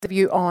of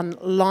you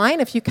online,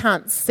 if you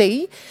can't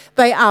see,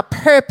 they are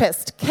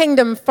purposed,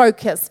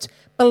 kingdom-focused,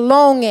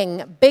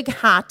 belonging,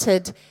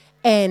 big-hearted,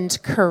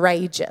 and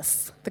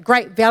courageous. The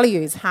great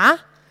values, huh?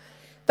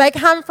 They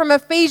come from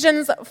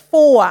Ephesians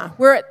 4,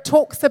 where it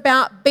talks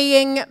about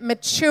being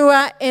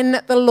mature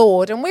in the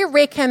Lord. And we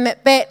reckon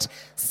that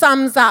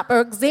sums up or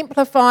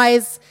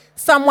exemplifies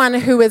someone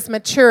who is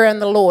mature in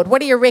the Lord.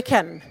 What do you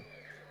reckon?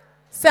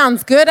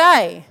 Sounds good,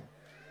 eh?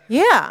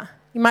 Yeah.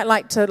 You might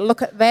like to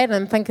look at that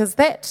and think, is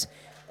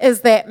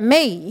that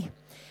me?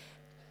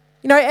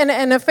 You know,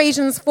 in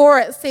Ephesians 4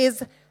 it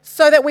says,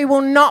 so that we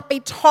will not be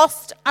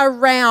tossed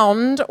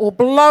around or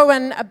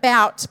blown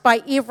about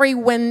by every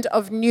wind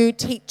of new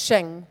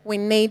teaching. We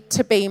need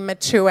to be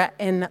mature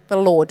in the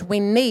Lord. We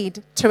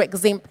need to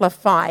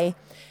exemplify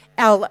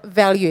our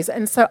values.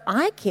 And so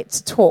I get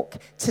to talk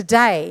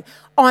today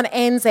on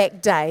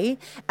Anzac Day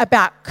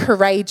about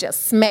courageous,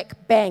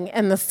 smack bang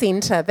in the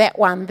centre, that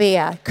one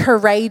there,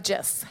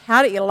 courageous.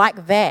 How do you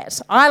like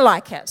that? I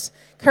like it.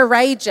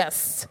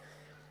 Courageous.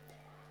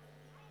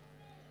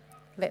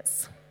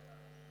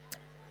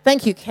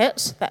 Thank you,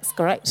 Kit. That's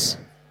great.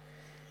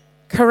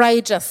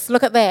 Courageous.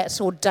 Look at that.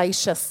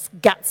 Audacious,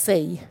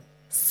 gutsy,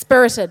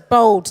 spirited,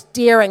 bold,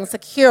 daring,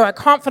 secure,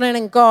 confident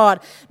in God,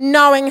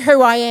 knowing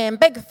who I am,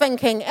 big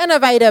thinking,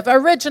 innovative,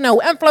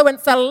 original,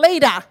 influencer,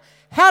 leader.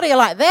 How do you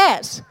like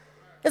that?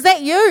 Is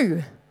that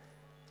you?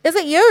 Is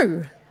it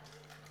you?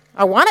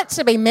 I want it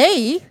to be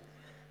me.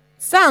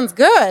 Sounds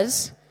good.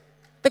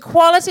 The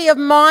quality of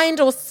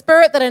mind or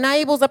spirit that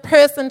enables a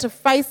person to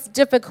face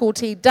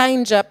difficulty,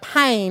 danger,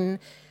 pain,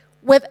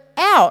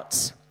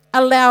 without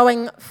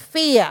allowing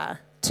fear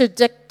to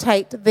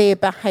dictate their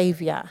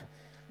behaviour.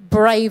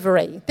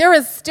 Bravery. There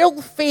is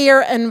still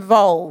fear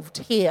involved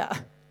here.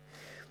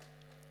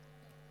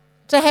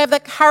 To have the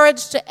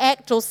courage to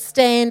act or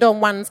stand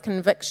on one's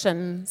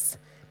convictions.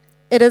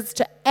 It is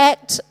to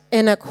act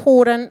in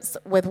accordance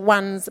with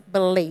one's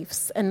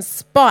beliefs, in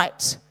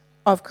spite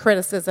of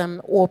criticism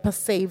or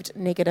perceived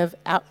negative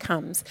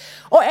outcomes.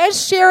 Or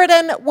as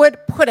Sheridan would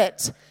put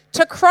it,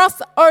 to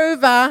cross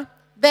over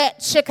that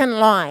chicken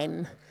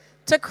line.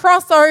 To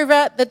cross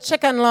over the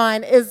chicken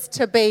line is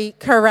to be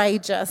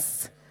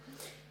courageous.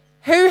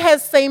 Who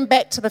has seen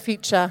Back to the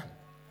Future?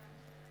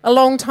 A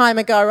long time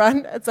ago,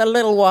 right? It's a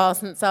little while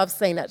since I've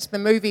seen it. The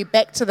movie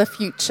Back to the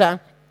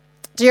Future.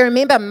 Do you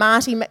remember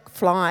Marty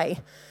McFly?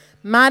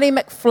 Marty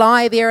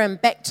McFly there in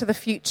Back to the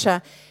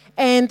Future.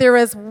 And there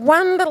is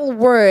one little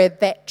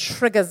word that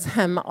triggers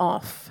him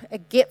off.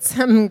 It gets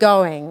him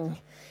going.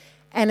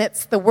 And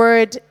it's the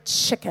word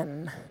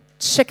chicken.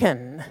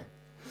 Chicken.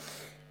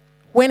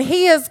 When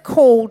he is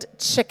called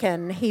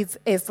chicken, he's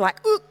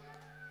like, ooh,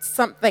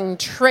 something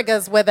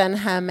triggers within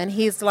him. And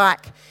he's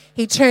like,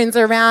 he turns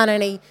around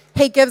and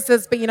he gives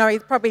his, he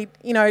probably,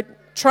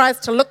 tries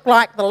to look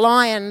like the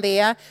lion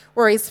there,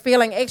 where he's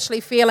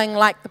actually feeling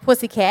like the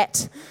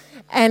pussycat.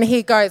 And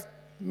he goes,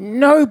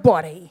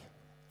 nobody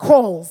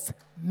calls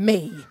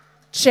me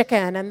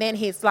chicken. And then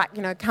he's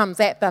like, comes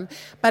at them.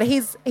 But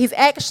he's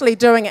actually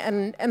doing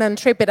it in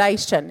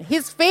trepidation.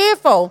 He's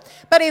fearful,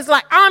 but he's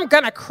like, I'm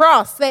going to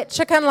cross that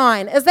chicken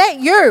line. Is that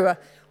you?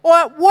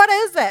 Or what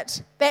is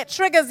it that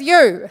triggers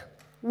you?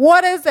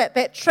 What is it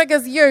that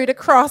triggers you to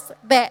cross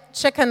that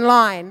chicken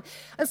line?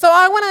 And so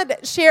I want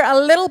to share a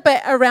little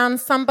bit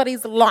around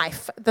somebody's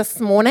life this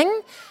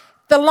morning.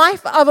 The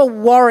life of a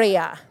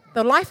warrior.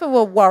 The life of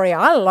a warrior.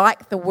 I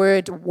like the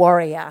word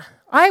warrior.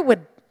 I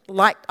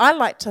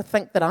like to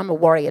think that I'm a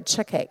warrior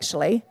chick,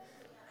 actually.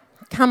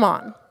 Come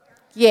on.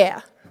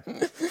 Yeah.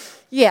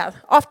 Yeah,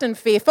 often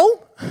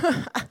fearful.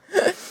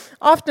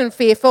 Often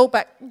fearful,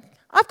 but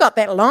I've got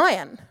that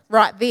lion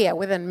right there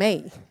within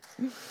me.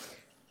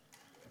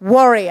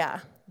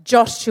 Warrior,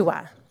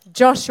 Joshua.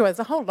 There's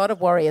a whole lot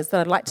of warriors that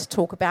I'd like to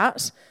talk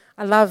about.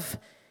 I love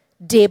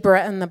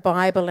Deborah in the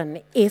Bible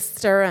and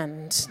Esther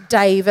and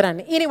David.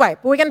 And anyway,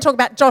 we're going to talk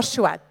about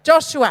Joshua.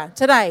 Joshua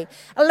today.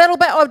 A little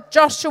bit of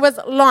Joshua's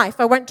life.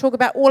 I won't talk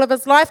about all of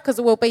his life because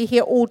we'll be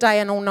here all day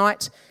and all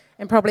night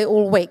and probably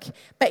all week.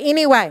 But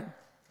anyway,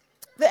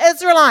 the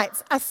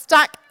Israelites are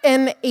stuck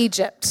in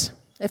Egypt.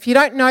 If you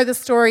don't know the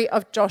story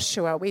of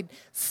Joshua, we'd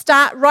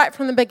start right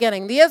from the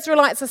beginning. The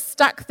Israelites are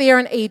stuck there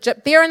in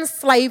Egypt. They're in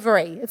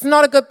slavery. It's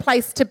not a good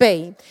place to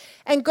be.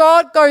 And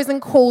God goes and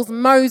calls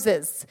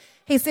Moses.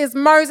 He says,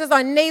 Moses,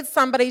 I need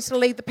somebody to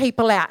lead the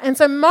people out. And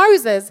so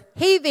Moses,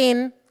 he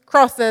then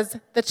crosses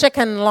the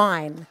chicken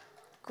line.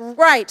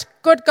 Great.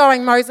 Good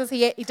going, Moses.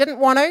 He didn't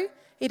want to.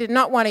 He did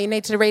not want to. You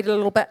need to read a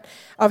little bit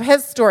of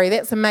his story.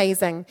 That's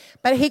amazing.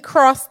 But he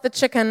crossed the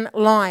chicken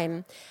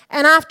line.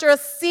 And after a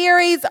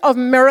series of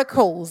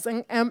miracles,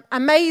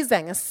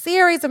 a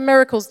series of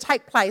miracles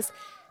take place,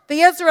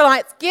 the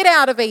Israelites get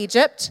out of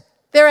Egypt.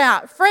 They're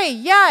out free.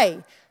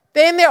 Yay.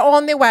 Then they're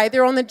on their way.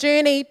 They're on the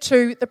journey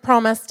to the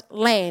promised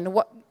land.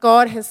 What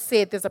God has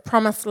said, there's a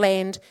promised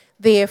land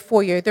there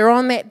for you. They're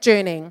on that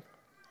journey.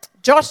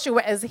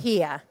 Joshua is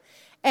here.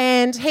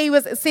 And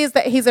it says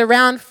that he's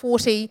around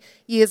 40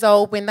 years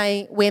old when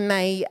they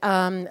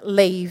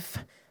leave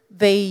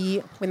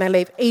when they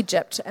leave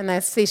Egypt and they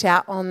set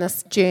out on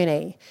this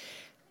journey.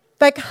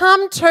 They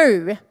come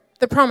to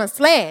the promised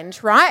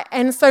land, right?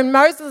 And so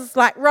Moses is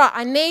like, right,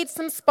 I need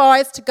some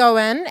spies to go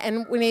in,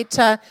 and we need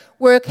to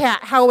work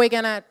out how we're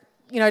going to,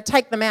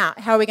 take them out,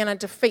 how we're going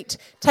to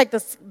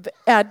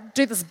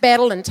do this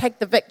battle and take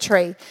the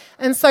victory.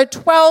 And so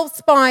 12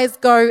 spies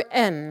go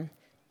in.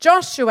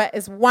 Joshua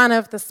is one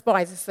of the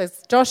spies. He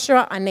says,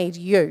 Joshua, I need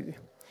you.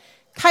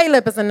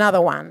 Caleb is another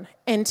one,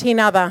 and 10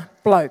 other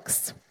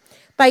blokes.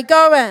 They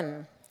go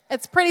in.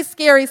 It's pretty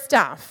scary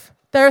stuff.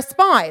 They're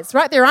spies,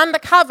 right? They're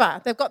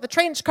undercover. They've got the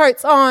trench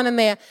coats on, and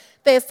they're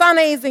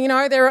sunnies,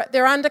 and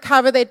they're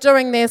undercover. They're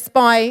doing their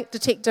spy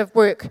detective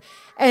work.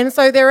 And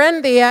so they're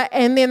in there,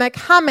 and then they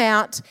come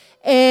out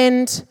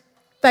and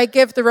they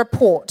give the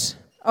report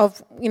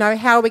of,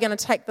 how are we going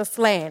to take this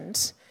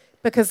land?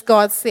 Because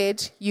God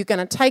said, you're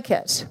going to take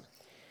it.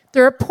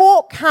 The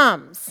report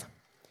comes,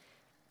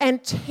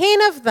 and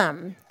 10 of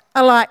them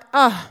are like,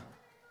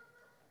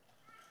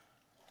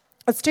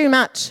 it's too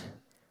much.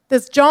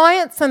 There's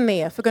giants in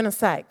there, for goodness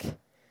sake.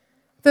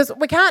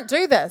 We can't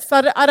do this.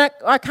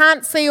 I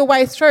can't see a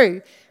way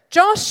through.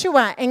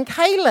 Joshua and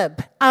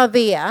Caleb are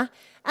there,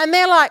 and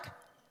they're like,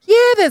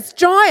 yeah, there's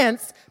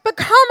giants, but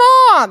come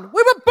on.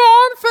 We were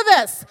born for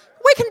this.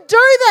 We can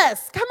do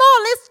this. Come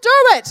on, let's do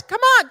it.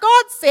 Come on,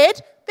 God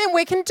said, then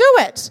we can do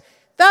it.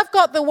 They've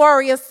got the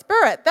warrior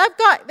spirit.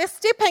 They're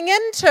stepping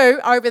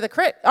into, over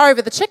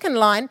the chicken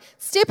line,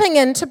 stepping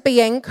into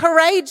being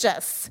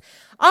courageous.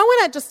 I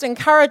want to just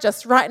encourage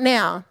us right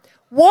now.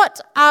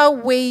 What are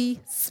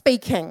we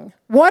speaking?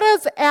 What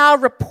is our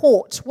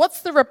report?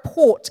 What's the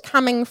report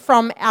coming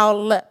from our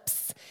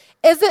lips?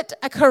 Is it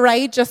a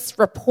courageous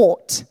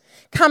report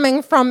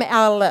coming from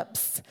our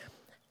lips?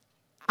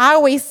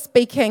 Are we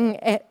speaking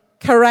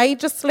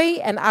courageously,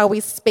 and are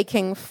we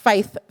speaking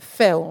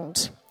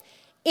faith-filled?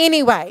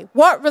 Anyway,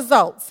 what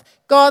results?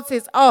 God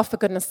says, for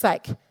goodness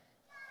sake.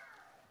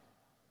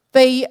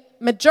 The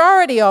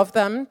majority of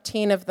them,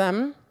 10 of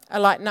them, are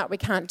like, no, we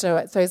can't do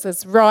it. So he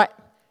says, right,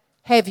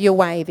 have your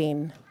way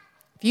then.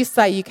 If you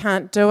say you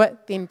can't do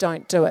it, then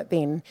don't do it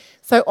then.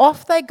 So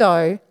off they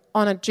go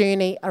on a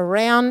journey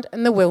around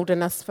in the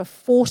wilderness for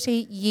 40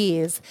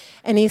 years.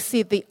 And he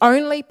said the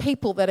only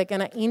people that are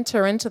going to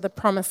enter into the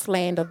promised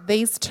land are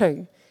these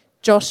two,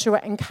 Joshua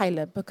and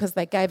Caleb, because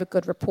they gave a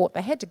good report.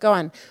 They had to go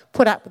and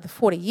put up with the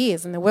 40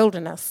 years in the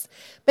wilderness.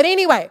 But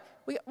anyway,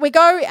 we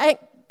go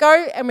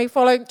and we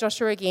follow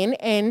Joshua again,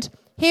 and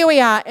here we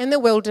are in the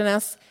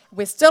wilderness.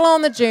 We're still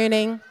on the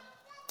journey.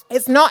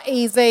 It's not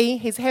easy.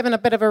 He's having a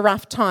bit of a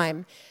rough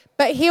time.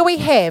 But here we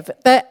have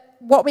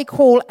what we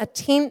call a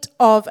tent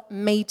of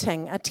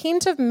meeting. A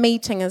tent of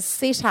meeting is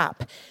set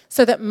up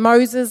so that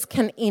Moses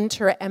can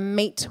enter it and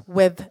meet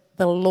with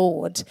the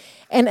Lord.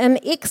 And in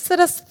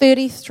Exodus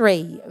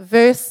 33,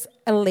 verse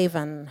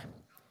 11,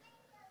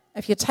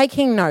 if you're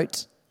taking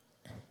note,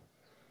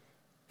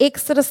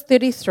 Exodus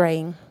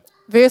 33,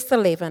 verse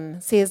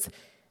 11 says,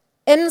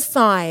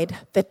 inside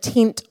the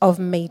tent of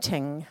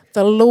meeting,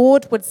 the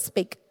Lord would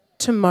speak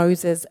to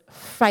Moses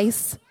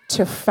face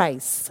to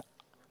face.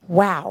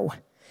 Wow.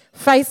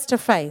 Face to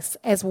face,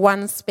 as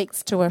one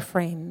speaks to a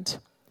friend.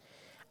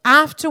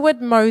 Afterward,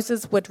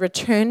 Moses would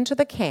return to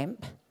the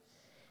camp.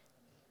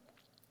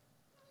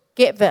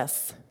 Get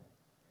this.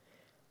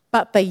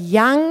 But the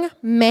young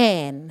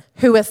man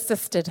who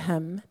assisted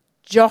him,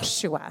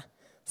 Joshua,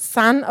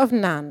 son of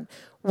Nun,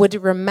 would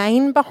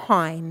remain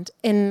behind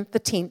in the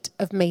tent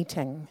of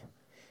meeting.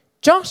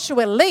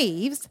 Joshua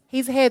leaves.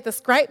 He's had this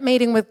great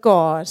meeting with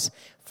God,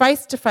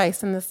 face to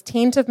face in this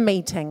tent of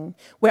meeting,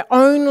 where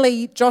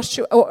only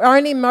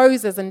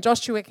Moses and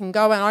Joshua can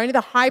go in, only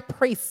the high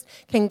priest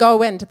can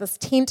go into this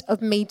tent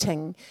of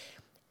meeting.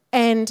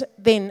 And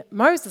then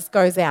Moses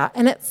goes out,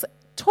 and it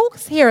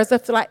talks here as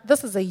if like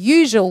this is a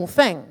usual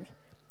thing.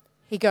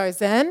 He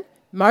goes in,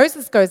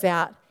 Moses goes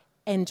out,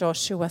 and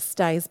Joshua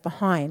stays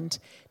behind.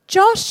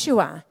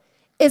 Joshua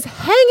is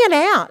hanging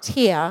out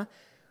here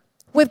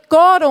with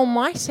God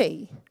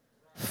Almighty,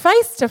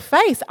 face to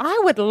face. I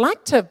would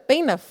like to have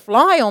been a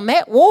fly on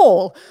that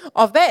wall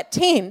of that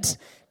tent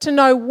to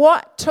know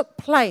what took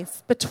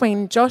place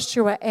between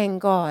Joshua and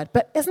God.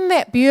 But isn't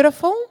that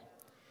beautiful?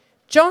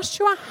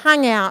 Joshua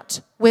hung out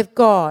with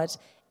God.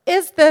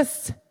 Is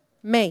this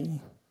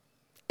me?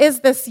 Is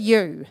this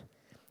you?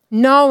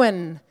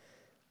 Knowing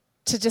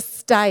to just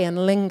stay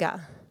and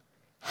linger,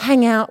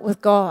 hang out with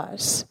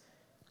God.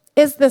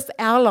 Is this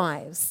our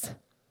lives?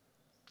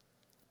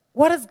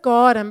 What is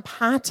God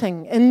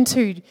imparting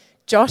into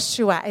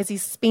Joshua as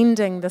he's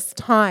spending this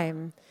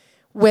time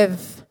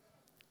with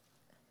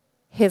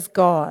his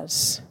God?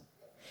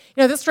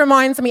 You know, this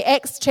reminds me,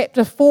 Acts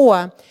chapter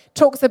 4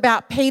 talks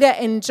about Peter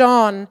and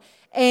John,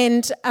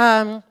 and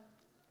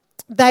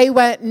they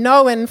were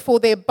known for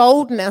their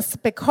boldness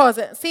because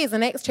it says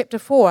in Acts chapter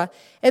 4,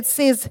 it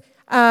says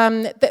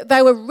that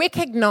they were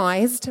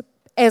recognized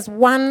as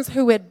ones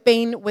who had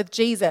been with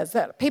Jesus.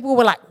 That people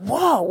were like,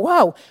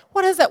 whoa,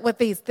 what is it with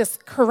this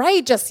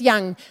courageous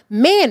young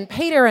men,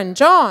 Peter and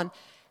John?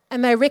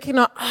 And they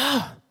recognized,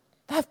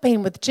 they've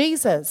been with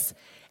Jesus.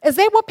 Is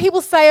that what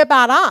people say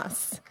about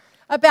us,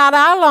 about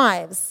our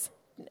lives?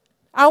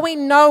 Are we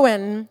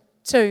known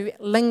to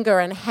linger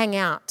and hang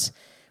out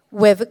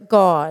with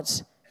God?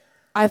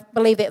 I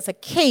believe that's a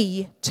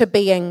key to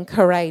being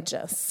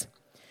courageous.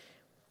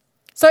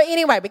 So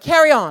anyway, we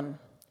carry on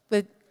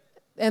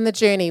in the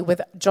journey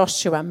with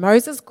Joshua.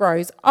 Moses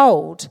grows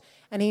old,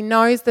 and he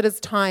knows that his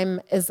time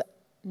is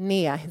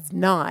near, is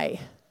nigh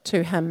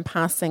to him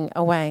passing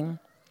away.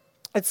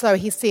 And so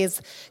he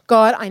says,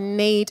 God, I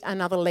need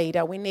another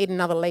leader. We need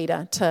another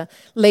leader to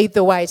lead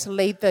the way, to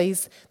lead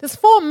there's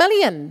 4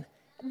 million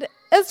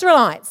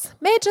Israelites.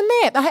 Imagine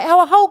that,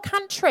 our whole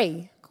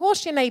country. Of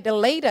course you need a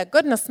leader,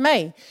 goodness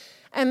me.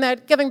 And they're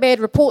giving bad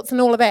reports and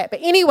all of that. But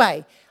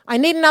anyway, I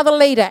need another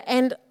leader.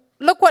 And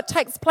look what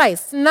takes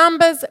place.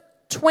 Numbers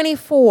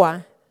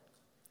 27,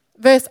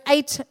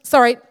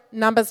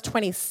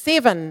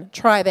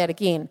 try that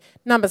again.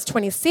 Numbers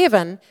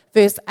 27,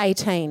 verse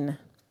 18.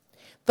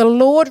 The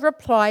Lord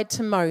replied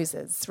to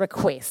Moses'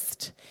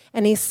 request,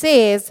 and he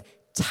says,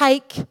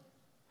 take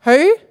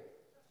who?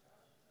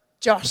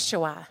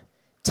 Joshua.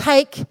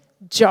 Take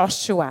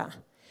Joshua,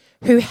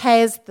 who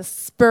has the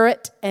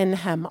Spirit in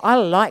him. I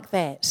like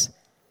that.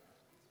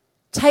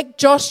 Take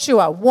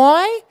Joshua.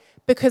 Why?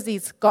 Because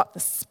he's got the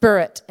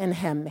Spirit in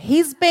him.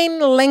 He's been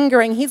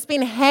lingering. He's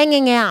been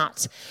hanging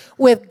out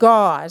with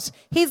God.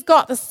 He's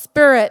got the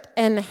Spirit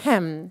in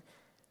him.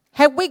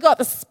 Have we got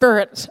the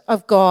Spirit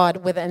of God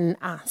within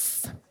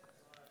us?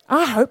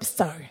 I hope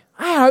so.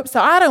 I hope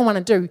so. I don't want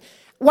to do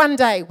one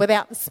day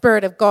without the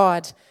Spirit of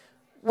God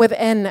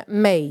within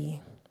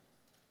me.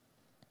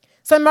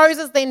 So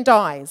Moses then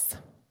dies.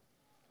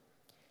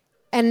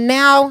 And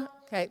now,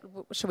 okay,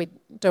 should we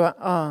do it?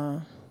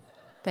 Oh,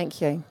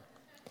 thank you.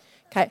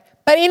 Okay,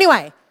 but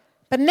anyway,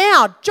 but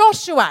now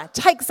Joshua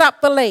takes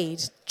up the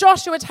lead.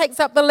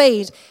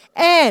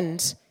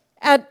 And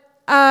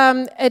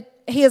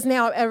he is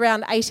now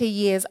around 80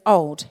 years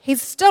old.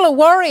 He's still a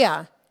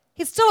warrior.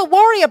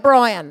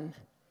 Brian.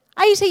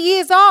 80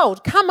 years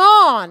old. Come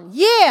on.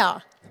 Yeah.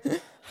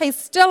 He's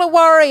still a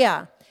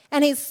warrior.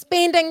 And he's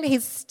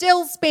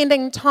still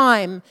spending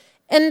time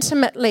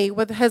intimately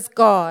with his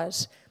God.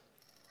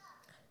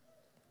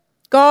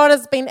 God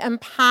has been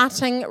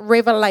imparting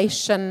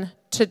revelation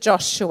to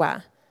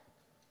Joshua.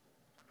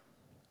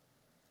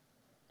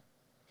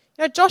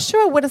 You know,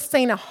 Joshua would have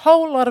seen a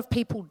whole lot of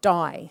people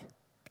die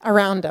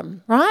around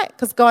him, right?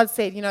 Because God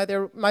said, you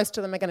know, most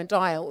of them are going to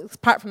die.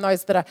 Apart from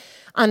those that are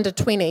under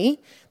 20,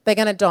 they're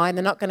going to die and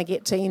they're not going to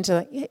get to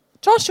enter.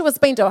 Joshua's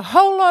been to a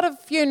whole lot of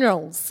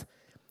funerals.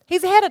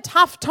 He's had a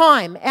tough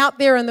time out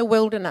there in the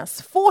wilderness.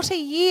 40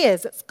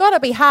 years. It's got to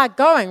be hard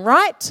going,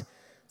 right?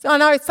 So I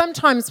know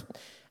sometimes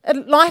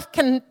life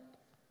can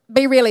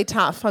be really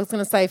tough. I was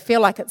going to say feel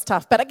like it's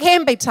tough, but it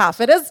can be tough.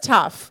 It is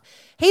tough.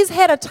 He's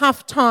had a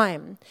tough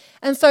time.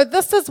 And so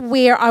this is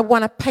where I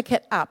want to pick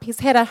it up.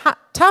 He's had a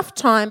tough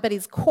time, but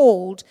he's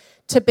called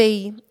to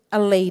be a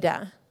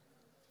leader.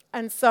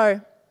 And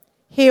so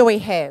here we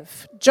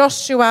have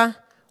Joshua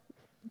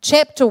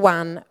chapter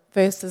 1,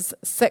 verses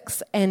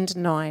 6 to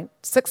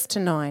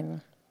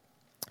 9.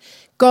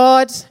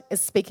 God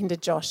is speaking to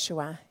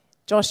Joshua.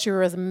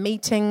 Joshua is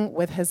meeting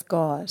with his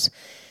God.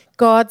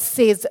 God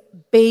says,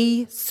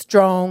 be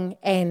strong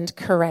and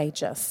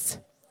courageous.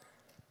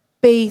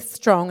 Be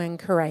strong and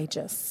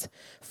courageous.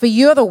 For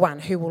you're the one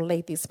who will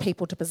lead these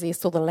people to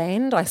possess all the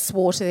land I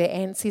swore to their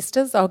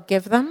ancestors I'll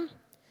give them.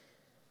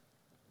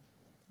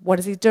 What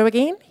does he do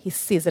again? He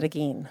says it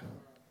again.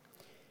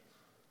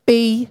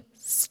 Be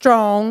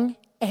strong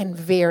and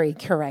very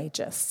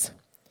courageous.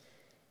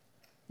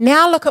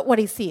 Now look at what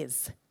he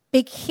says.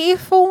 Be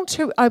careful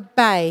to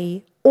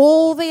obey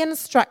all the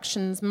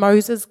instructions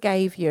Moses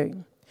gave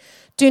you.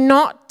 Do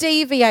not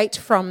deviate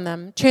from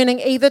them, turning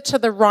either to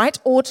the right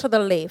or to the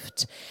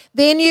left.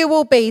 Then you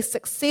will be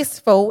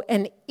successful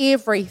in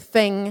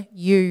everything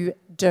you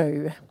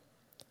do.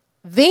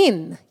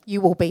 Then you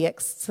will be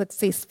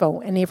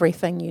successful in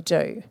everything you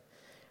do.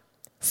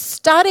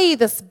 Study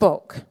this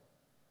book.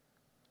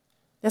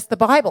 That's the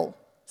Bible.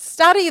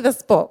 Study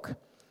this book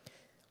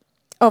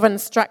of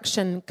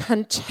instruction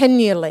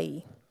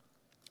continually.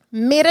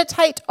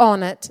 Meditate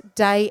on it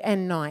day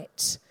and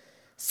night,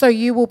 so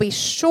you will be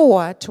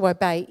sure to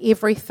obey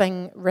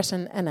everything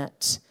written in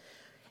it.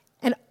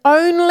 And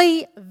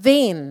only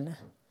then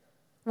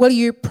will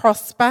you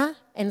prosper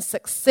and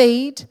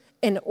succeed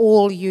in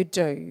all you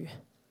do.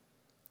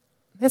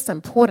 That's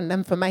important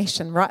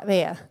information right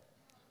there.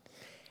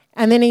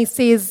 And then he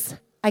says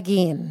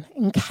again,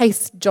 in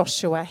case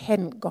Joshua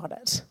hadn't got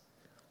it.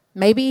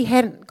 Maybe he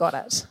hadn't got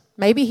it.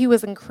 Maybe he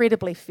was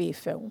incredibly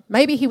fearful.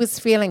 Maybe he was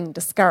feeling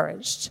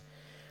discouraged.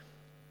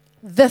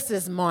 This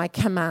is my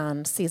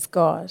command, says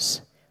God.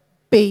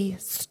 Be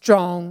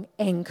strong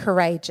and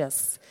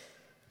courageous.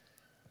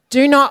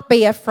 Do not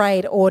be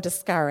afraid or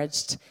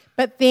discouraged.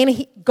 But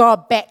then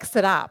God backs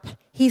it up.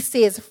 He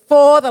says,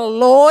 for the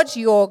Lord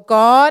your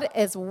God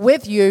is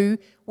with you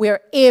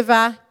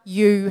wherever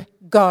you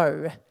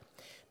go.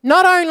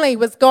 Not only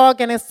was God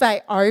going to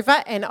say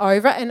over and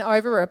over and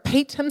over,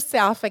 repeat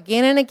himself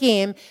again and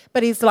again,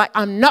 but he's like,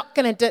 I'm not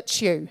going to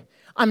ditch you.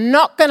 I'm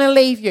not going to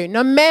leave you.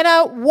 No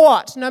matter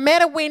what, no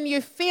matter when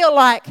you feel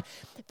like,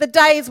 the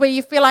days where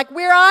you feel like,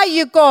 where are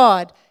you,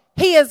 God?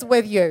 He is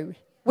with you.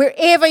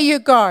 Wherever you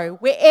go,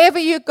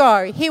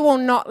 he will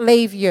not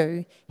leave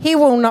you. He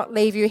will not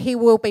leave you. He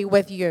will be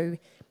with you.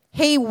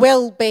 He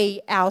will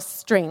be our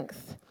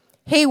strength.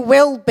 He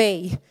will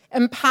be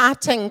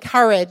imparting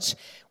courage.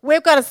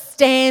 We've got to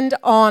stand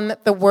on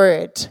the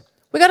word.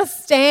 We've got to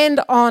stand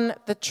on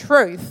the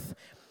truth.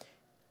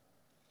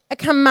 A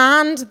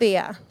command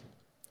there.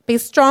 Be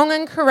strong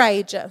and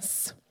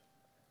courageous.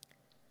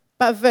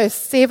 But verse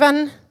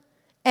 7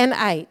 and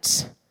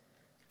 8,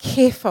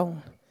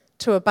 careful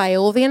to obey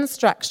all the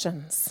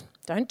instructions.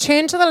 Don't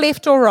turn to the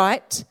left or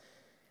right.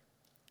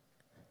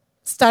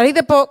 Study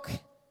the book.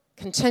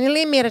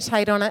 Continually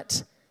meditate on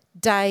it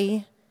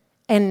day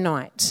and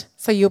night.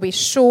 So you'll be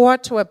sure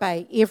to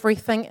obey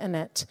everything in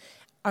it.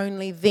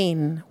 Only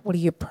then will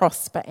you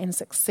prosper and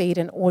succeed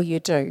in all you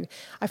do.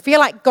 I feel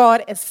like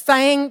God is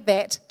saying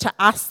that to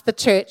us, the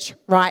church,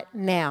 right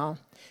now.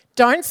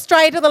 Don't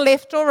stray to the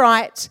left or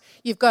right.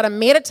 You've got to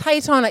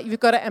meditate on it.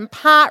 You've got to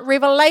impart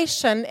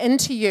revelation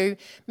into you.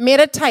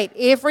 Meditate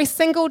every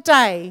single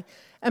day.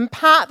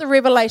 Impart the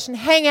revelation.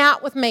 Hang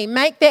out with me.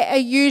 Make that a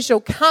usual.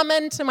 Come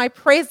into my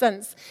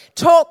presence.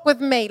 Talk with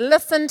me.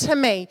 Listen to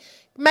me.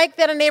 Make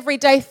that an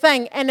everyday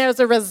thing. And as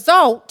a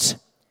result,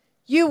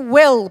 you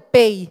will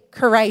be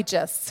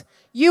courageous.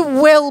 You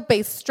will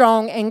be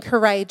strong and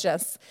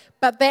courageous.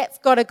 But that's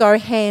got to go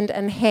hand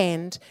in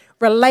hand.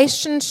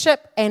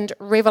 Relationship and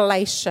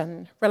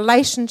revelation.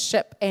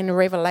 Relationship and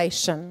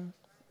revelation.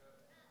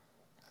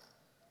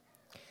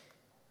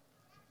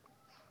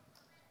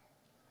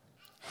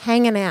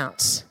 Hanging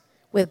out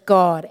with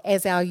God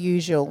as our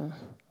usual.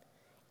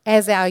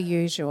 As our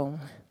usual.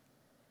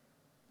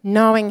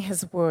 Knowing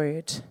his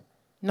word.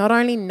 Not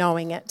only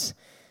knowing it,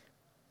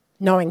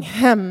 knowing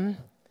him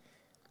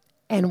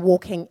and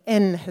walking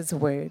in his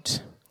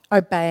word.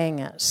 Obeying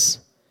it.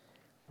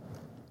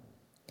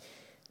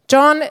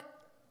 John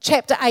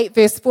Chapter 8,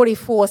 verse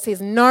 44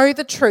 says, know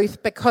the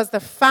truth because the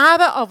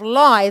father of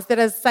lies, that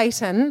is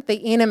Satan,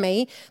 the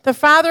enemy, the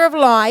father of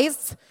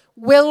lies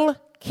will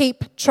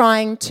keep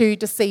trying to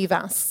deceive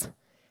us.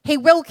 He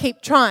will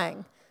keep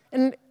trying.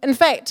 And in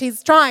fact,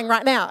 he's trying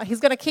right now. He's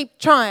going to keep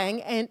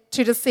trying and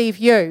to deceive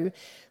you.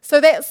 So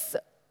that's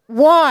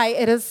why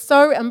it is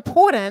so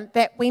important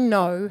that we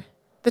know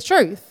the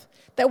truth,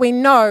 that we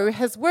know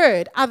his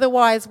word.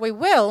 Otherwise, we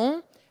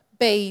will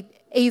be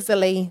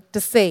easily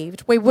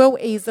deceived. We will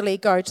easily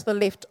go to the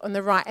left and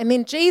the right. And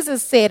then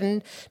Jesus said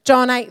in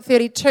John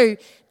 8:32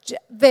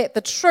 that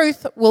the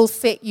truth will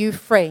set you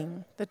free.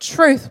 The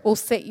truth will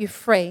set you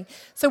free.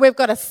 So we've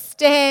got to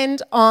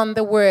stand on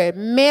the word,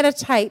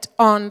 meditate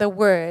on the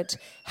word,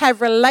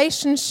 have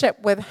relationship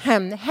with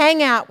him,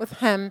 hang out with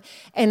him,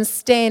 and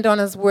stand on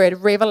his word,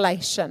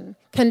 revelation,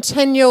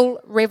 continual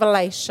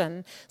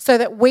revelation, so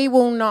that we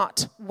will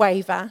not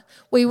waver.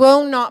 We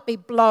will not be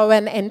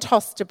blown and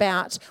tossed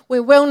about. We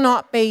will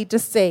not be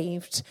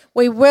deceived.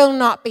 We will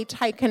not be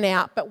taken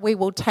out, but we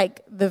will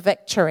take the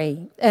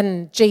victory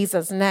in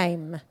Jesus'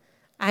 name.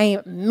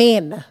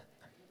 Amen.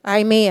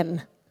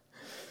 Amen.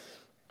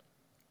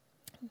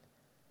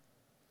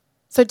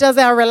 So does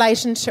our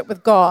relationship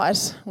with God,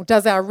 or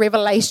does our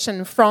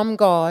revelation from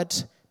God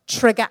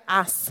trigger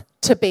us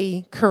to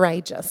be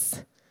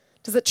courageous?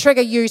 Does it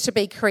trigger you to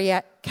be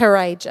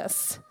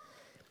courageous?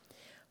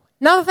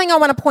 Another thing I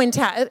want to point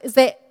out is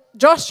that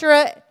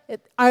Joshua,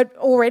 I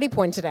already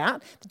pointed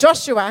out,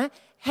 Joshua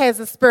has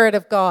the Spirit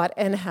of God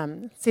in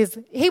him. It says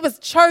he was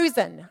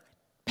chosen.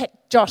 Pick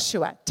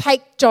Joshua.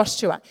 Take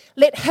Joshua.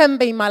 Let him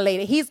be my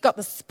leader. He's got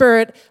the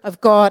Spirit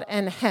of God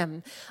in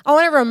him. I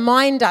want to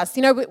remind us,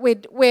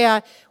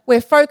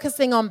 we're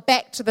focusing on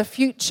back to the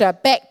future,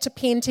 back to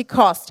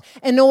Pentecost,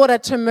 in order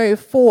to move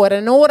forward,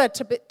 in order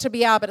to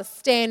be able to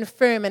stand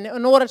firm, and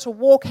in order to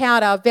walk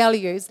out our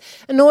values,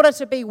 in order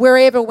to be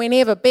wherever,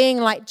 whenever, being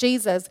like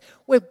Jesus.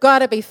 We've got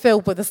to be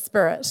filled with the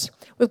Spirit.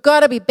 We've got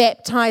to be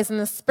baptized in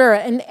the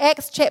Spirit. In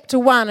Acts chapter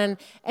 1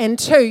 and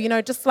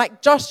 2, just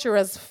like Joshua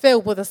is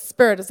filled with the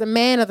Spirit, as a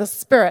man of the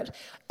Spirit.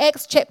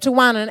 Acts chapter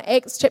 1 and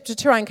Acts chapter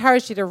 2, I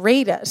encourage you to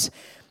read it.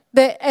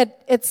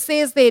 It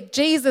says that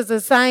Jesus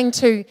is saying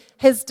to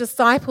his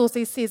disciples,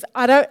 he says,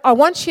 I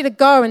want you to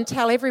go and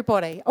tell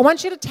everybody. I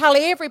want you to tell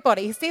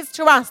everybody. He says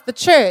to us, the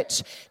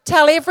church,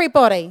 tell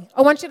everybody.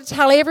 I want you to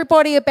tell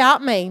everybody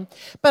about me.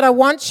 But I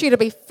want you to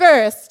be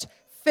first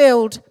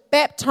filled,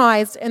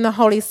 baptized in the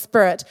Holy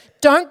Spirit.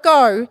 Don't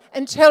go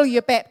until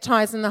you're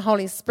baptized in the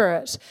Holy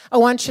Spirit. I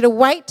want you to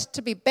wait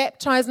to be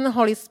baptized in the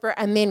Holy Spirit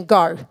and then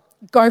go.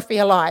 Go for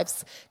your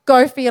lives.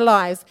 Go for your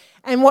lives.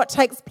 And what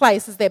takes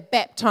place is they're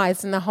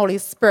baptized in the Holy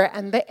Spirit.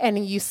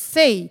 And you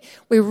see,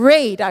 we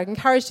read, I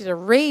encourage you to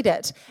read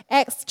it,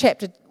 Acts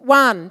chapter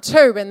 1,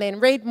 2, and then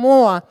read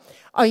more.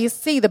 Oh, you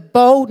see the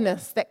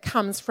boldness that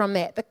comes from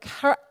that,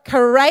 the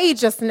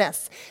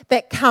courageousness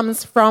that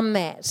comes from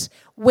that.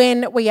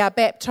 when we are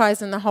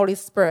baptized in the Holy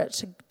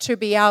Spirit, to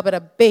be able to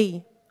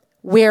be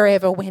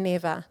wherever,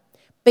 whenever,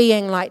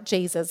 being like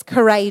Jesus,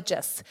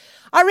 courageous.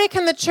 I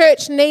reckon the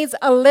church needs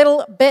a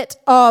little bit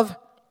of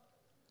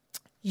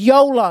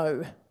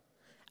YOLO.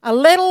 A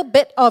little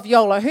bit of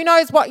YOLO. Who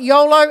knows what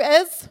YOLO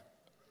is?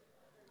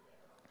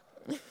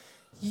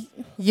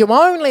 You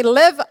only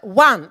live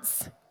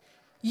once.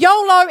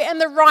 YOLO in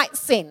the right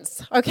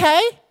sense,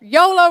 okay?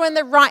 YOLO in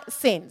the right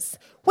sense.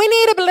 We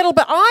need a little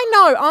bit.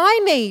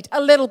 I need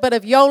a little bit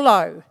of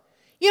YOLO.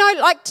 You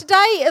know, like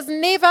today is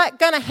never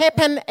going to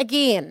happen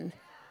again.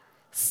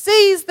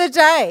 Seize the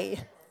day.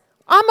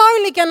 I'm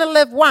only going to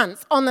live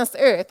once on this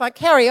earth. I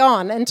carry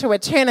on into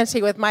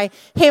eternity with my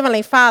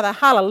Heavenly Father.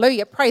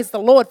 Hallelujah. Praise the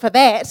Lord for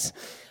that.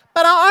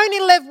 But I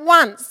only live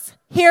once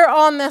here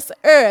on this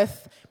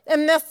earth,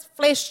 in this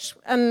flesh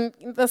and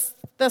this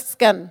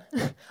skin.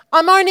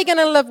 I'm only going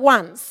to live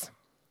once.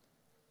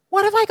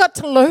 What have I got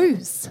to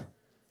lose?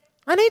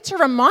 I need to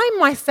remind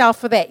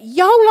myself of that.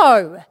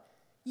 YOLO.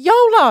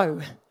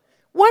 YOLO.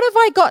 What have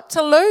I got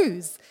to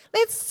lose?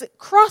 Let's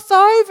cross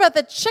over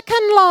the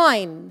chicken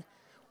line.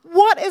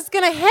 What is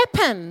going to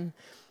happen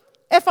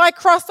if I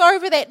cross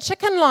over that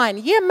chicken line?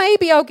 Yeah,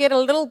 maybe I'll get a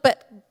little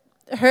bit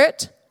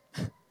hurt.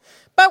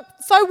 But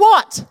so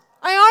what?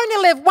 I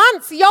only live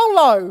once.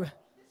 YOLO.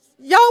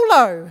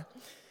 YOLO.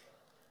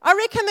 I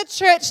reckon the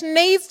church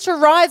needs to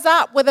rise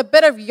up with a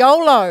bit of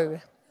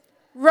YOLO.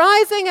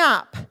 Rising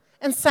up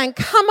and saying,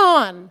 come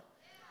on,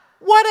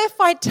 what if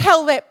I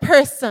tell that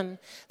person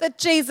that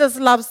Jesus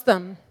loves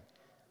them?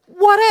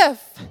 What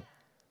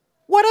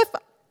if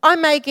I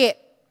may get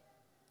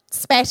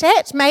spat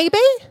at, maybe?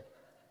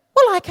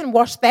 Well, I can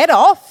wash that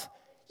off.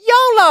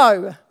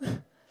 YOLO.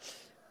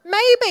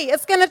 Maybe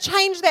it's going to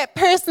change that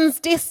person's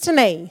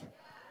destiny.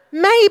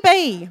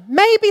 Maybe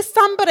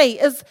somebody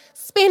is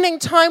spending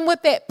time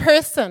with that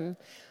person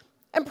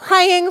and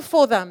praying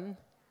for them,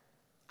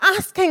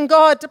 asking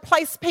God to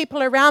place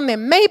people around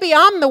them. Maybe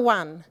I'm the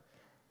one.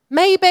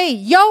 Maybe.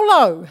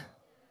 YOLO.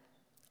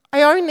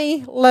 I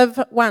only live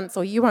once,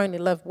 or you only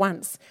live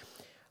once.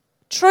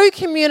 True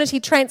community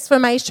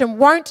transformation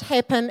won't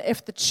happen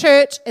if the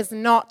church is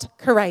not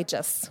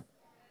courageous.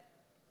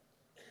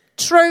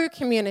 True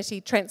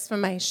community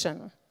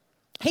transformation.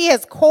 He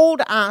has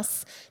called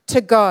us to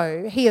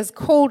go. He has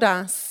called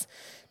us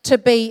to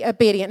be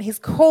obedient. He's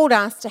called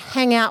us to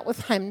hang out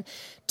with Him,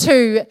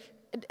 to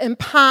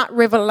impart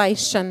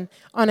revelation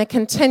on a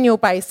continual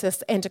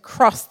basis and to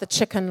cross the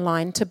chicken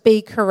line, to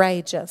be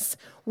courageous.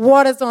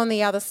 What is on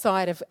the other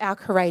side of our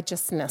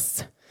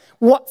courageousness?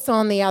 What's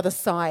on the other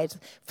side?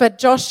 For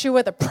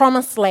Joshua, the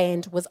promised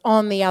land was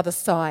on the other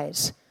side.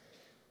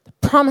 The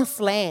promised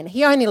land.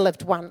 He only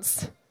lived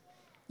once.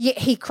 Yet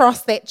he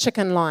crossed that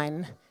chicken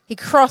line. He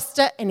crossed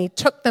it and he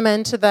took them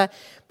into the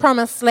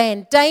promised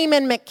land.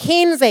 Damon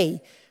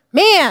McKenzie.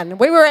 Man,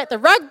 we were at the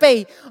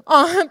rugby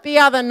the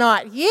other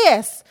night.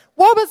 Yes.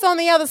 What was on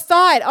the other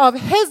side of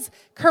his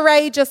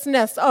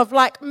courageousness of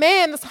like,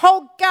 man, this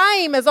whole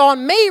game is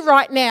on me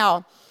right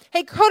now.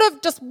 He could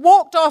have just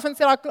walked off and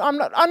said, I'm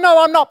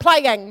not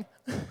playing.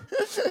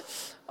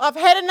 I've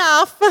had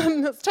enough.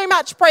 It's too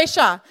much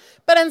pressure.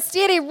 But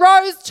instead he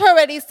rose to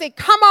it. He said,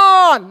 come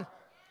on.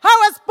 Who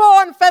was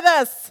born for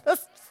this?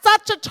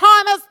 Such a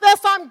time as this,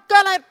 I'm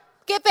going to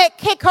get that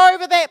kick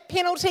over that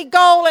penalty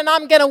goal and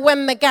I'm going to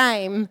win the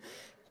game.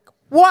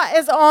 What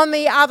is on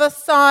the other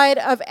side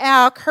of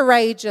our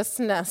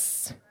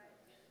courageousness?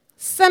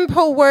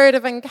 Simple word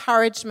of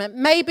encouragement.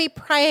 Maybe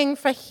praying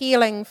for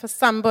healing for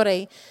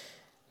somebody.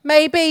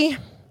 Maybe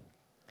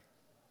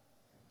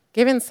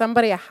giving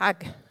somebody a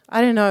hug.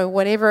 I don't know,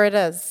 whatever it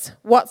is.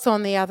 What's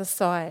on the other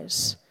side?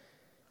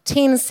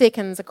 10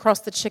 seconds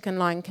across the chicken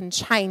line can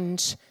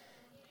change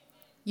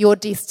your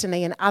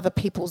destiny and other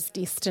people's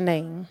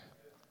destiny.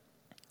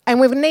 And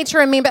we need to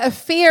remember, if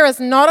fear is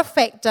not a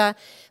factor,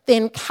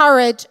 then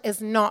courage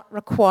is not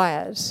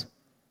required.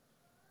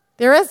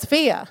 There is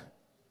fear.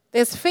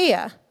 There's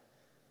fear.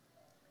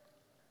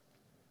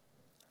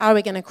 Are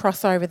we going to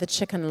cross over the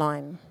chicken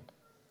line?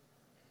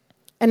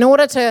 In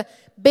order to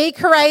be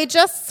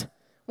courageous,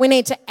 we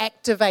need to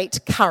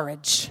activate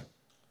courage.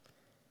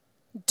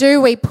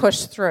 Do we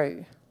push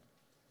through?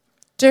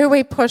 Do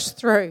we push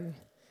through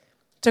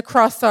to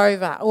cross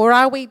over? Or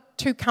are we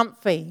too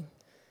comfy?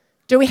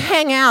 Do we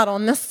hang out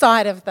on this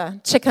side of the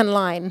chicken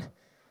line,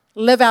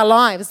 live our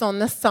lives on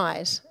this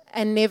side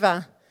and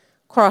never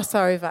cross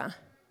over?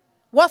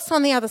 What's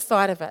on the other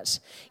side of it?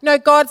 You know,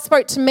 God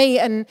spoke to me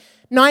in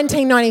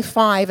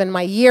 1995 in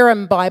my year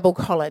in Bible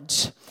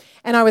college,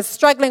 and I was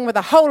struggling with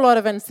a whole lot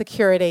of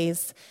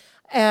insecurities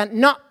and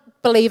not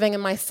believing in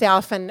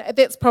myself, and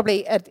that's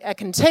probably a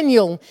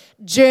continual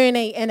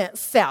journey in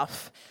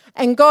itself.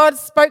 And God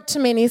spoke to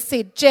me and He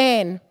said,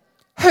 Jan,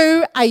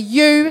 who are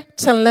you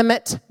to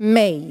limit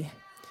me?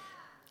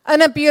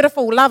 In a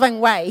beautiful, loving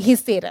way, He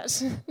said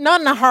it.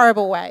 Not in a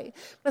horrible way.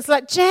 But it's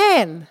like,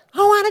 Jan, I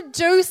want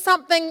to do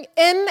something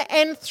in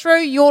and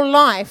through your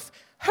life.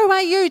 Who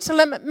are you to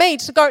limit me?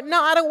 To go,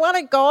 no, I don't want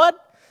to, God.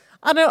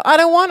 I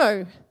don't want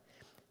to.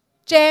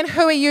 Jan,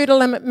 who are you to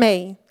limit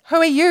me? Who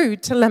are you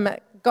to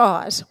limit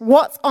God.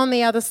 What's on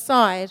the other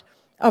side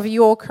of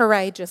your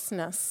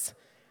courageousness?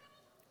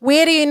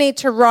 Where do you need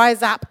to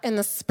rise up in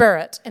the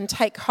Spirit and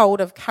take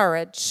hold of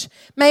courage?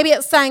 Maybe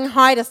it's saying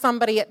hi to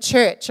somebody at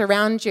church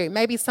around you.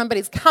 Maybe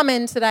somebody's come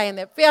in today and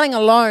they're feeling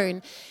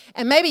alone.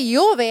 And maybe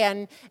you're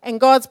there and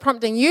God's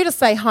prompting you to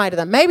say hi to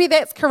them. Maybe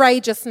that's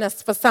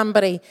courageousness for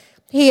somebody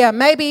here.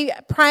 Maybe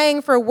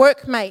praying for a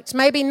workmate.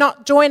 Maybe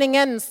not joining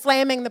in,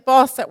 slamming the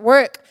boss at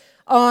work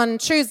on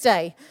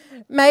Tuesday.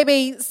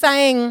 Maybe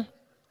saying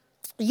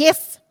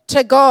yes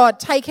to God,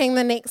 taking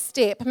the next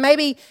step.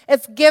 Maybe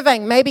it's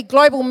giving. Maybe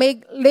Global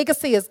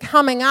Legacy is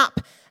coming up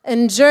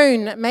in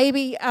June.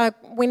 Maybe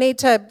we need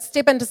to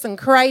step into some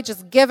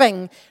courageous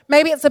giving.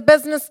 Maybe it's a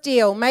business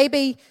deal.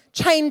 Maybe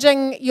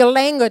changing your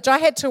language. I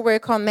had to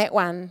work on that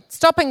one.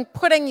 Stopping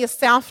putting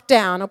yourself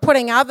down or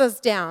putting others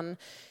down.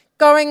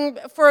 Going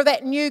for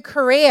that new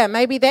career.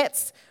 Maybe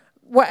that's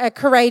a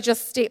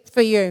courageous step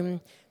for you.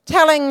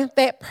 Telling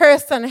that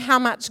person how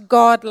much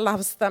God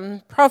loves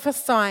them,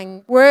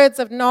 prophesying words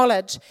of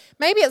knowledge.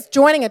 Maybe it's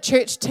joining a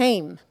church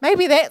team.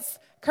 Maybe that's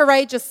a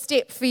courageous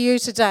step for you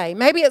today.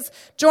 Maybe it's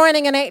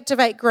joining an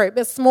Activate group,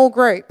 a small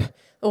group,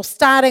 or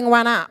starting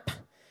one up.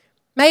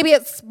 Maybe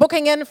it's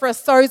booking in for a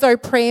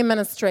sozo prayer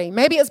ministry.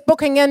 Maybe it's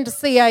booking in to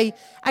see a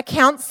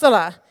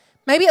counsellor.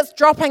 Maybe it's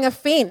dropping a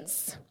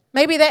fence.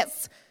 Maybe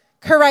that's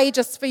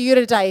courageous for you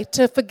today,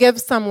 to forgive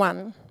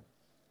someone.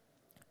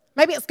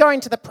 Maybe it's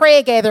going to the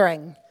prayer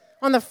gathering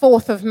on the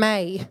 4th of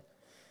May.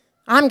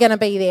 I'm going to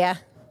be there.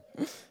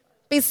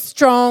 Be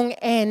strong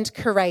and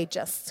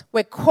courageous.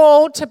 We're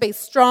called to be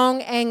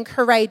strong and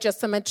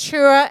courageous and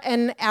mature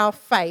in our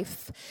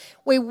faith.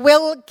 We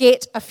will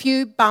get a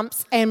few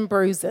bumps and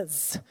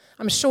bruises.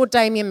 I'm sure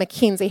Damien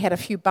McKenzie had a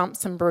few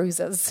bumps and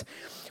bruises.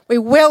 We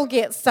will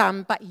get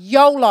some, but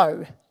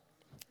YOLO.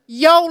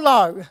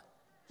 YOLO.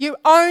 You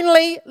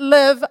only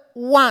live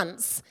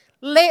once.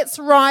 Let's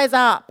rise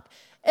up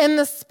in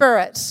the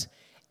Spirit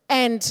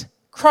and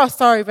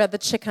cross over the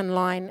chicken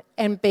line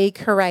and be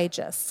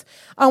courageous.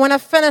 I want to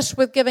finish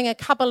with giving a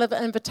couple of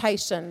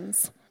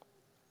invitations.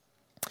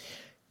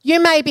 You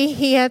may be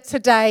here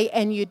today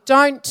and you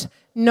don't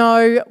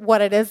know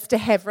what it is to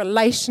have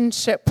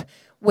relationship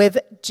with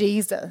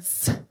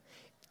Jesus.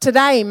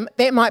 Today,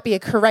 that might be a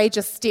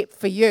courageous step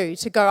for you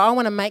to go, I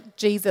want to make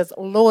Jesus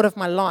Lord of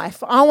my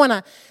life. I want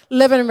to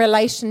live in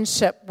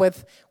relationship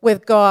with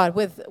God,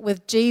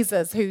 with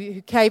Jesus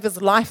who gave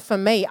his life for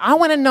me. I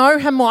want to know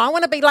him more. I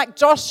want to be like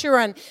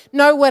Joshua and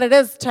know what it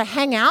is to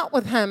hang out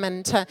with him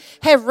and to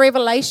have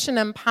revelation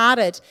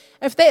imparted.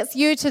 If that's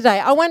you today,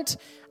 I want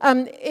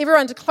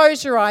everyone to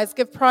close your eyes,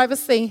 give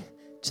privacy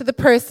to the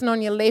person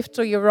on your left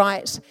or your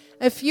right.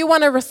 If you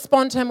want to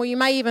respond to him, or you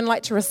may even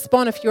like to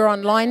respond if you're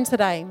online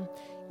today,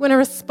 you want to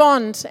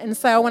respond and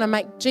say, I want to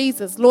make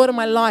Jesus Lord of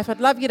my life. I'd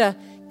love you to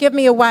give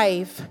me a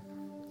wave.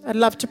 I'd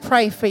love to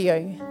pray for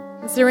you.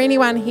 Is there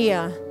anyone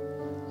here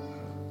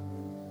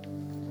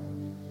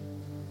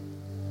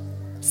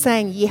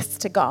saying yes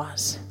to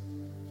God?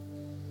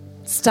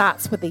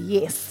 Starts with a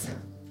yes.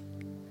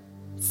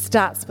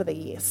 Starts with a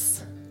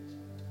yes.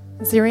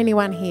 Is there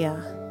anyone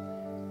here?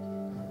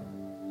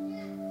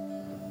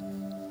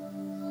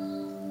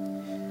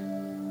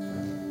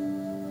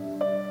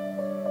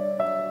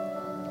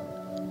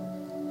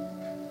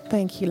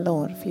 Thank you,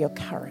 Lord, for your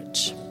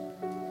courage.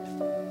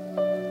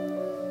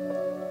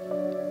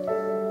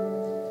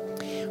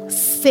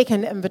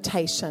 Second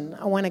invitation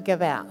I want to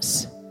give out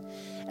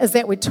is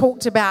that we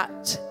talked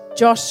about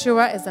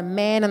Joshua as a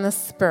man in the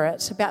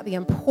Spirit, about the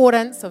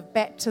importance of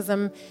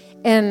baptism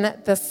in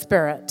the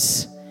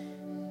Spirit.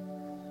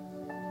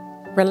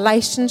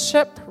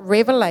 Relationship,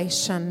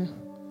 revelation,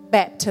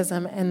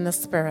 baptism in the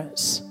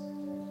Spirit.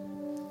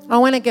 I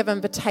want to give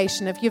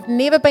invitation. If you've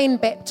never been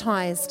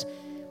baptized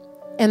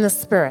in the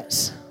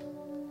Spirit,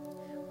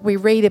 we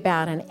read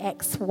about in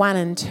Acts 1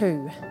 and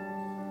 2.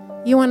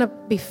 You want to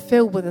be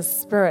filled with the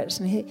Spirit.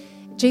 And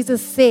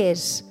Jesus said,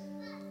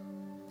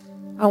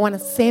 I want to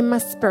send my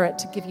Spirit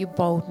to give you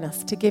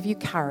boldness, to give you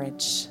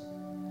courage,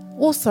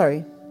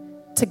 also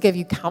to give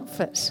you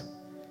comfort.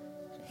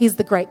 He's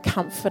the great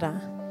comforter,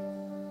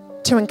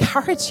 to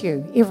encourage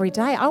you every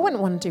day. I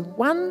wouldn't want to do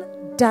one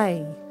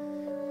day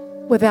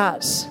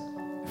without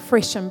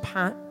fresh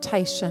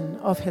impartation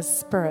of his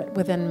Spirit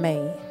within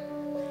me.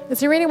 Is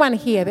there anyone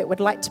here that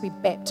would like to be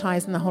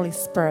baptized in the Holy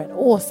Spirit?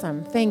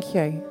 Awesome. Thank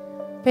you.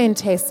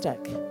 Fantastic.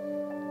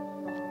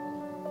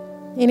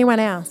 Anyone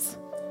else?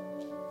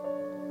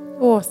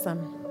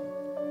 Awesome.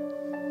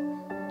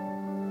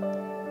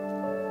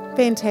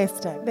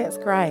 Fantastic. That's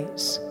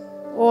great.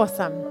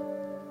 Awesome.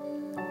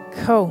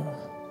 Cool.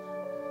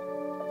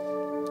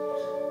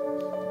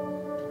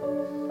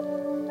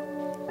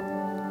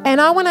 And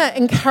I want to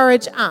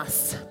encourage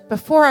us,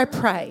 before I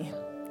pray,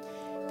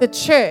 the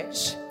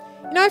church.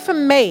 You know, for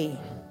me,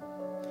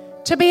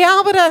 to be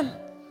able to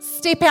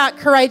step out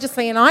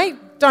courageously, and I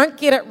don't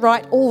get it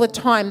right all the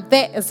time,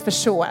 that is for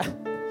sure.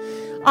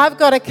 I've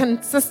got to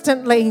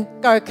consistently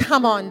go,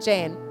 come on,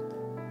 Jan,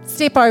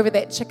 step over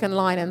that chicken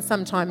line, and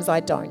sometimes I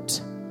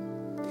don't.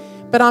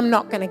 But I'm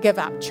not going to give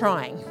up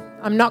trying.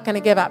 I'm not going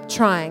to give up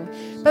trying.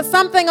 But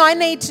something I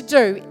need to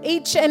do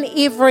each and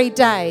every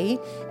day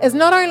is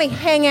not only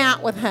hang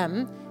out with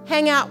him,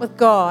 hang out with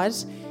God,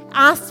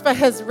 ask for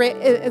his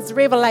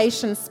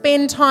revelation,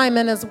 spend time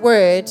in his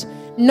word,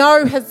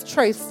 know his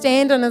truth,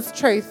 stand in his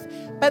truth.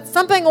 But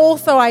something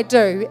also I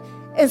do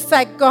is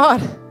say,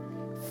 God,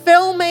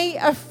 fill me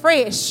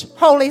afresh,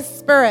 Holy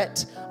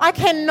Spirit. I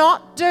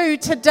cannot do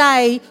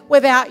today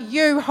without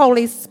you,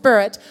 Holy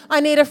Spirit. I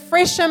need a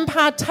fresh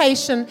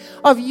impartation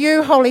of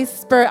you, Holy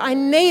Spirit. I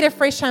need a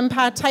fresh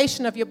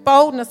impartation of your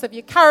boldness, of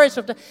your courage,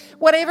 of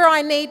whatever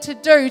I need to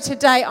do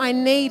today. I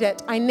need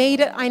it. I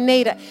need it. I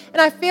need it.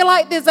 And I feel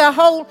like there's a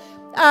whole,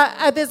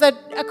 there's a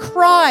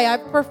cry.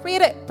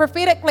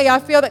 Prophetically, I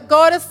feel that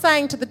God is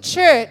saying to the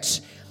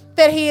church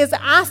that he is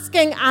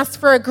asking us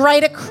for a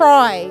greater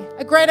cry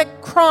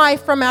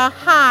from our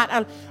heart,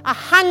 a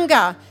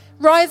hunger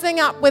rising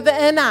up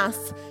within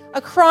us,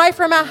 a cry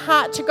from our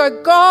heart to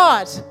go,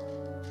 God,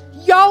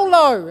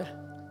 YOLO.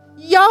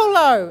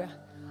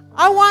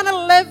 I want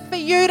to live for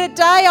you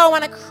today. I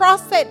want to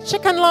cross that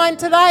chicken line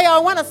today. I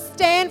want to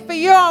stand for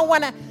you. I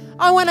want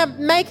to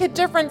make a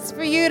difference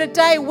for you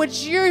today. Would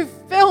you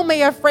fill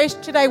me afresh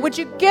today? Would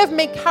you give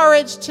me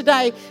courage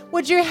today?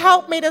 Would you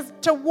help me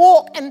to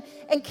walk and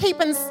keep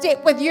in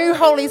step with you,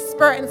 Holy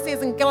Spirit? And it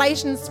says in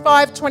Galatians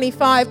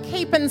 5:25,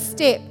 keep in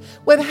step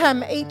with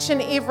him each and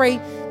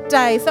every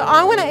day. So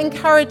I want to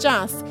encourage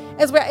us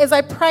as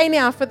I pray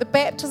now for the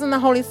baptism of the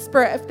Holy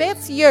Spirit. If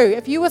that's you,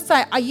 if you will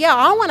say,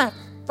 I want a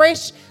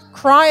fresh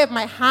cry of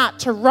my heart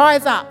to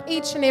rise up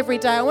each and every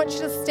day, I want you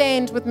to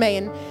stand with me.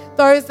 And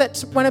those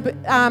that want to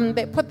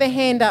that put their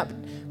hand up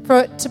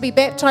to be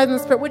baptized in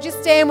the Spirit, would you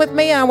stand with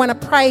me? I want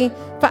to pray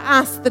for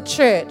us, the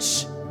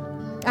church.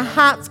 A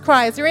heart's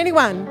cry. Is there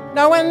anyone?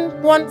 No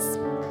one wants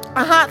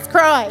a heart's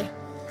cry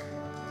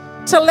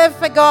to live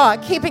for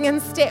God, keeping in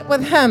step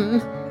with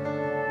him.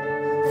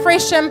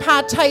 Fresh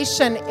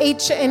impartation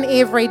each and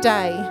every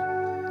day,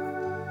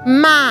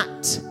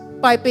 marked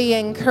by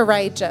being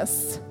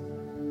courageous.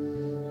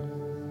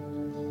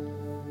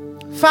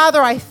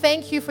 Father, I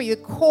thank you for your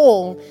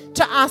call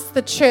to us,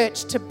 the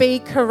church, to be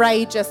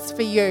courageous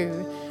for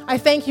you. I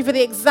thank you for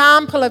the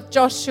example of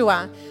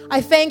Joshua.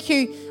 I thank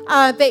you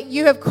that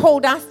you have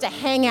called us to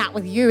hang out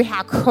with you.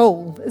 How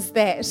cool is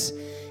that?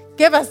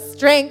 Give us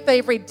strength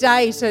every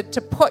day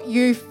to put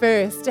you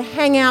first, to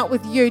hang out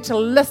with you, to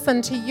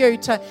listen to you,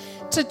 to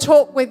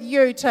talk with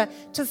you, to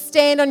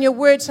stand on your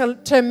word,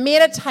 to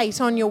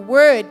meditate on your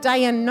word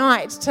day and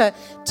night, to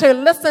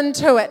listen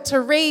to it, to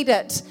read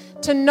it,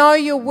 to know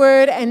your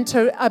word and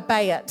to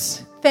obey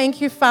it.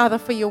 Thank you, Father,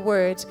 for your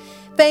word.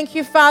 Thank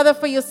you, Father,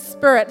 for your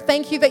Spirit.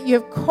 Thank you that you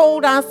have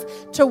called us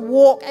to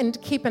walk and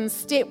keep in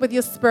step with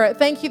your Spirit.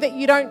 Thank you that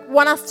you don't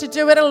want us to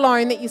do it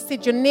alone, that you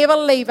said you'll never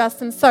leave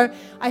us. And so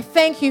I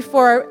thank you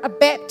for a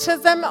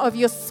baptism of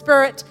your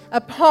Spirit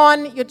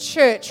upon your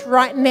church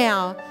right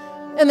now.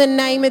 In the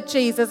name of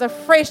Jesus, a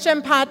fresh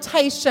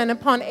impartation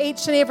upon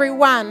each and every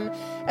one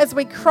as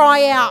we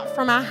cry out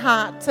from our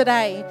heart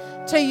today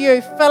to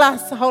you. Fill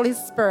us, Holy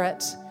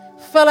Spirit.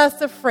 Fill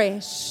us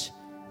afresh.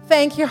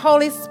 Thank you,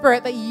 Holy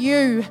Spirit, that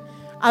you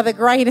are the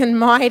great and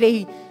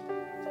mighty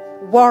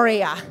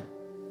warrior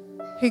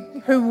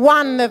who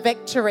won the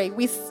victory.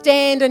 We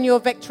stand in your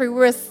victory. We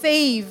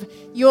receive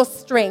your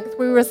strength.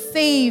 We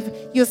receive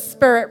your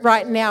Spirit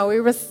right now. We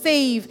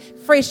receive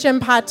fresh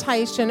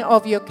impartation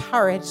of your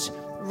courage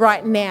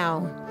right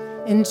now.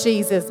 In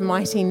Jesus'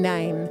 mighty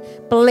name.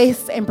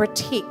 Bless and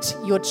protect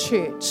your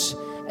church.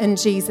 In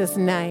Jesus'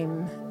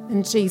 name.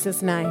 In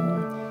Jesus' name.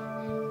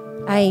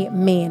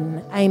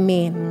 Amen.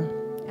 Amen.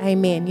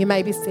 Amen. You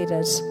may be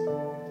seated.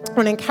 I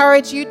want to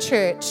encourage you,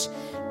 church,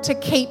 to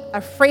keep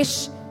a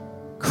fresh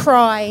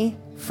cry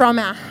from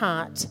our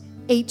heart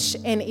each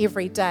and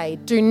every day.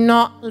 Do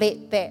not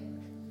let that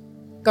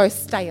go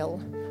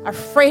stale. A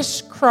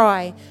fresh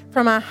cry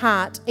from our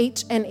heart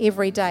each and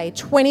every day.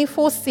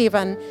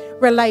 24/7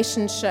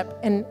 relationship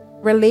and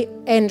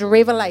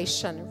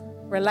revelation.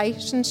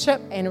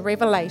 Relationship and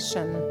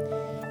revelation.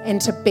 And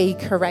to be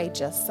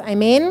courageous.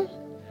 Amen.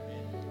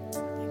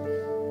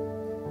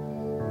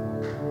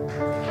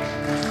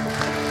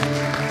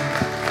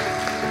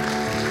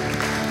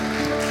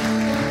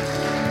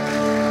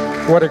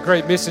 What a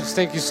great message.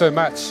 Thank you so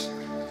much.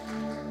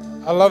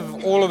 I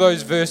love all of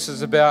those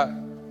verses about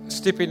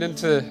stepping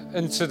into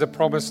the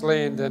promised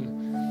land.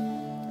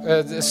 And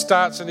it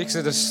starts in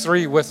Exodus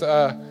 3 with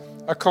a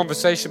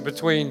conversation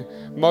between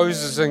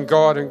Moses and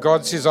God. And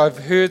God says, I've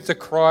heard the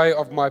cry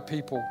of my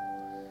people.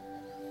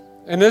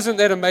 And isn't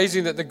that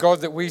amazing that the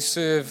God that we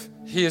serve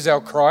hears our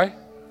cry?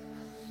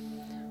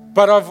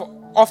 But I've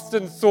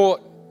often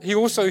thought he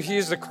also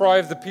hears the cry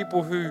of the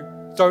people who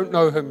don't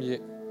know him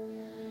yet.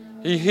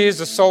 He hears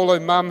a solo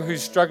mum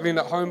who's struggling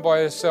at home by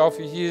herself.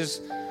 He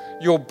hears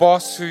your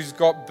boss who's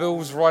got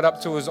bills right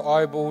up to his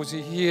eyeballs.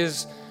 He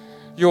hears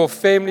your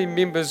family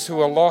members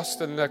who are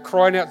lost and they're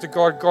crying out to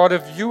God, God,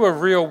 if you are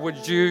real,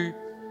 would you?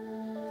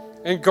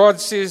 And God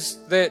says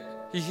that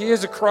he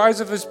hears the cries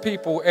of his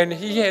people and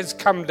he has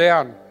come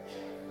down.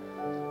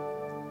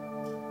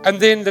 And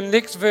then the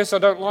next verse I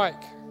don't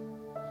like.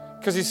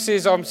 because he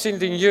says, I'm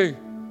sending you.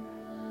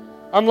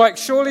 I'm like,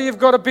 surely you've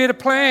got a better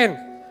plan.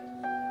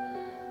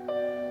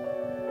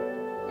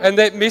 And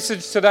that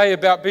message today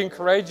about being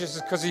courageous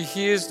is because he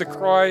hears the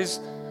cries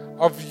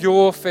of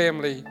your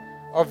family,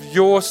 of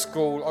your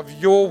school, of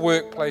your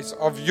workplace,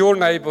 of your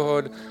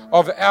neighborhood,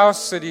 of our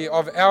city,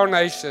 of our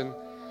nation.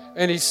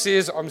 And he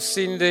says, I'm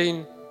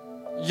sending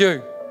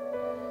you.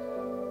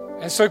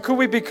 And so could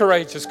we be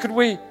courageous? Could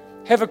we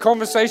have a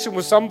conversation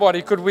with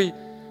somebody? Could we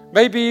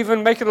maybe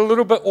even make it a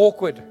little bit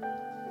awkward?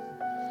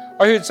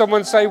 I heard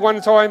someone say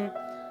one time,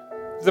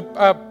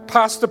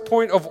 past the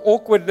point of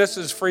awkwardness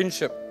is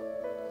friendship.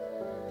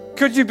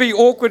 Could you be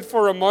awkward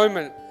for a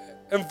moment?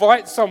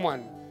 Invite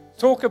someone.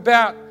 Talk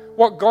about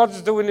what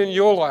God's doing in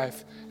your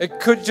life. It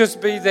could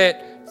just be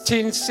that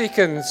 10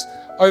 seconds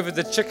over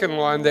the chicken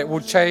line that will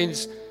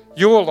change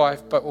your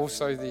life, but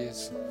also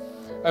theirs.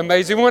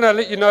 Amazing. We want to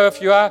let you know,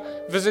 if you are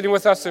visiting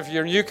with us, if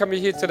you're a newcomer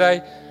here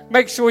today,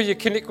 make sure you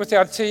connect with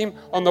our team.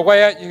 On the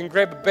way out, you can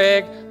grab a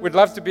bag. We'd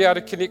love to be able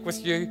to connect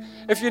with you.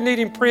 If you're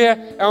needing prayer,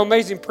 our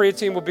amazing prayer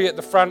team will be at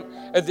the front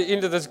at the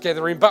end of this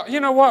gathering. But you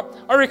know what?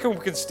 I reckon we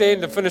could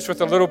stand and finish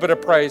with a little bit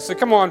of praise. So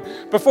come on,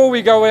 before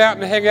we go out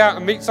and hang out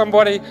and meet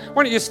somebody,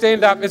 why don't you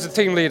stand up as a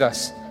team lead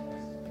us?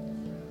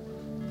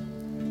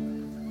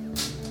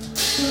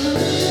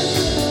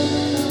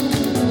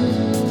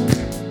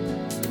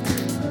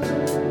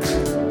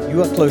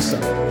 You are closer.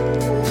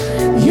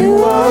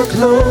 You are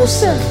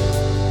closer,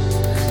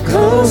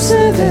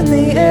 closer than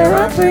the air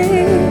I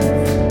breathe.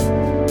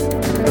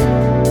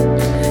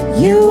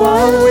 You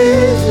are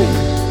with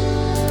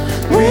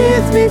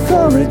me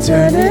for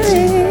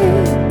eternity.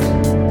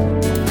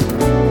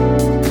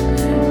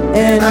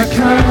 And I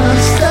can't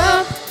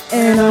stop,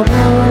 and I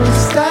won't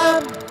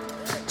stop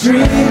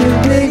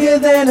dreaming bigger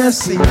than I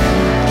see.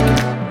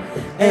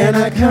 And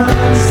I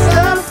can't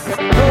stop,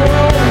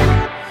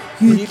 oh,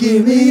 you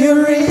give me a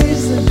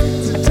reason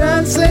to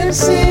dance and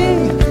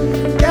sing.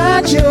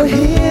 God, you're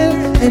here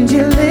and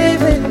you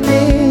live in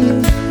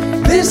me.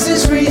 This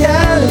is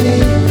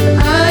reality,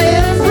 I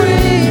am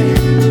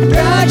free.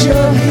 God,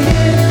 you're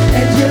here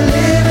and you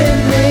live in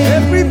me.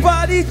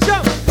 Everybody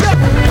jump, jump.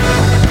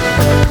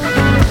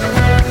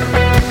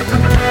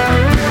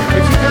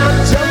 If you're not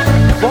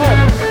jumping, ball.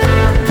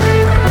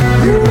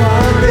 You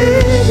are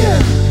bigger,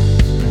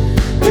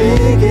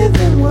 bigger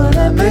than what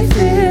I may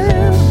feel.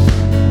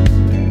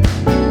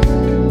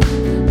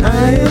 I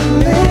am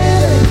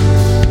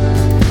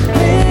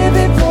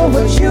living for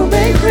what you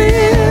make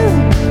real.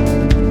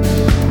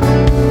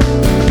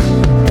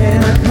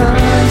 And I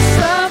can't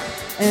stop,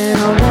 and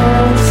I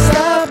won't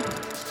stop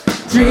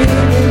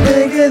dreaming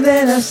bigger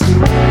than I see.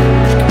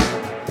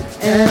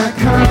 And I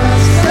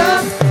can't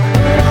stop,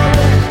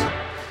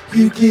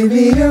 you give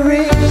me a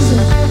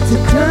reason to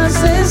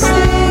dance and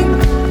sing.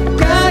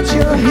 God,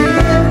 you're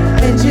here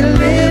and you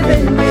live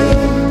in me.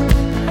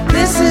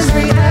 This is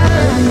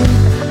reality,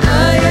 I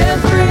am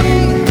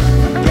free.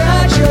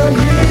 God, you're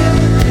here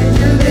and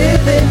you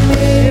live in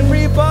me.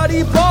 Everybody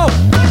ball.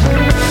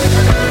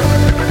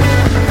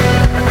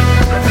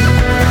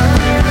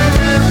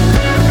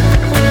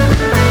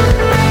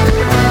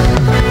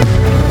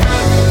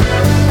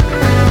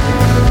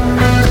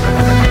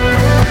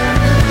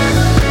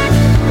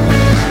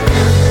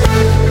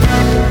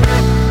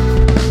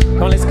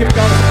 Come on, let's give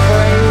God some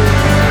praise.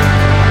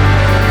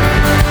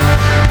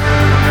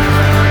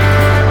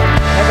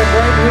 Have a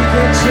great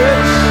weekend,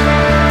 church.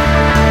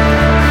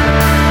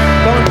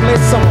 Go and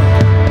bless someone.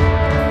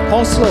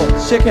 Coleslaw,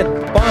 chicken,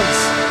 buns.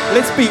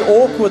 Let's be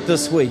awkward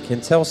this week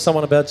and tell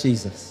someone about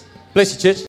Jesus. Bless you, church.